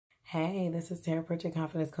Hey, this is Taria, Pritchett,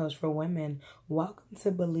 Confidence Coach for Women. Welcome to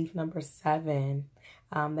belief number 7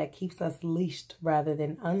 that keeps us leashed rather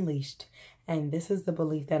than unleashed. And this is the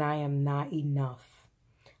belief that I am not enough.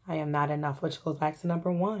 I am not enough, which goes back to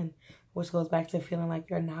number 1, which goes back to feeling like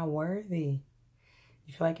you're not worthy.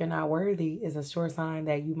 You feel like you're not worthy is a sure sign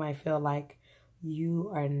that you might feel like you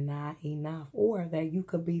are not enough, or that you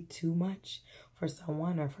could be too much for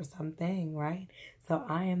someone or for something, right? So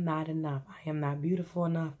I am not enough. I am not beautiful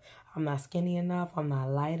enough. I'm not skinny enough. I'm not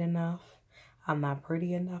light enough. I'm not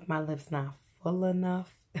pretty enough. My lips not full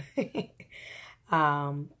enough.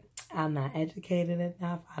 I'm not educated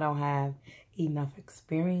enough. I don't have enough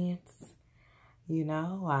experience.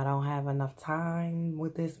 I don't have enough time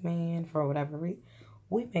with this man for whatever reason.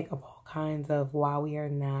 We make up all kinds of why we are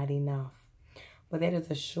not enough. But that is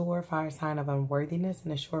a surefire sign of unworthiness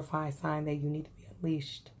and a surefire sign that you need to be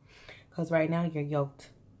unleashed. Because right now you're yoked.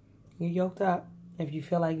 You're yoked up. If you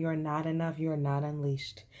feel like you're not enough, you're not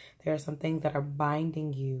unleashed. There are some things that are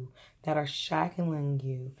binding you, that are shackling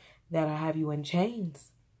you, that have you in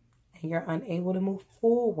chains. And you're unable to move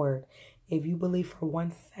forward. If you believe for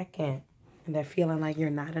 1 second that feeling like you're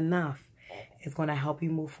not enough is going to help you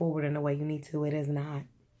move forward in the way you need to, it is not.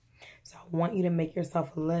 So I want you to make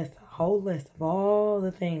yourself a whole list of all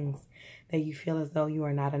the things that you feel as though you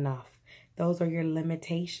are not enough. Those are your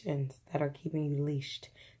limitations that are keeping you leashed.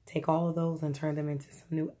 Take all of those and turn them into some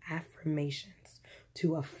new affirmations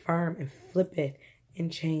to affirm and flip it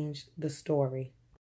and change the story.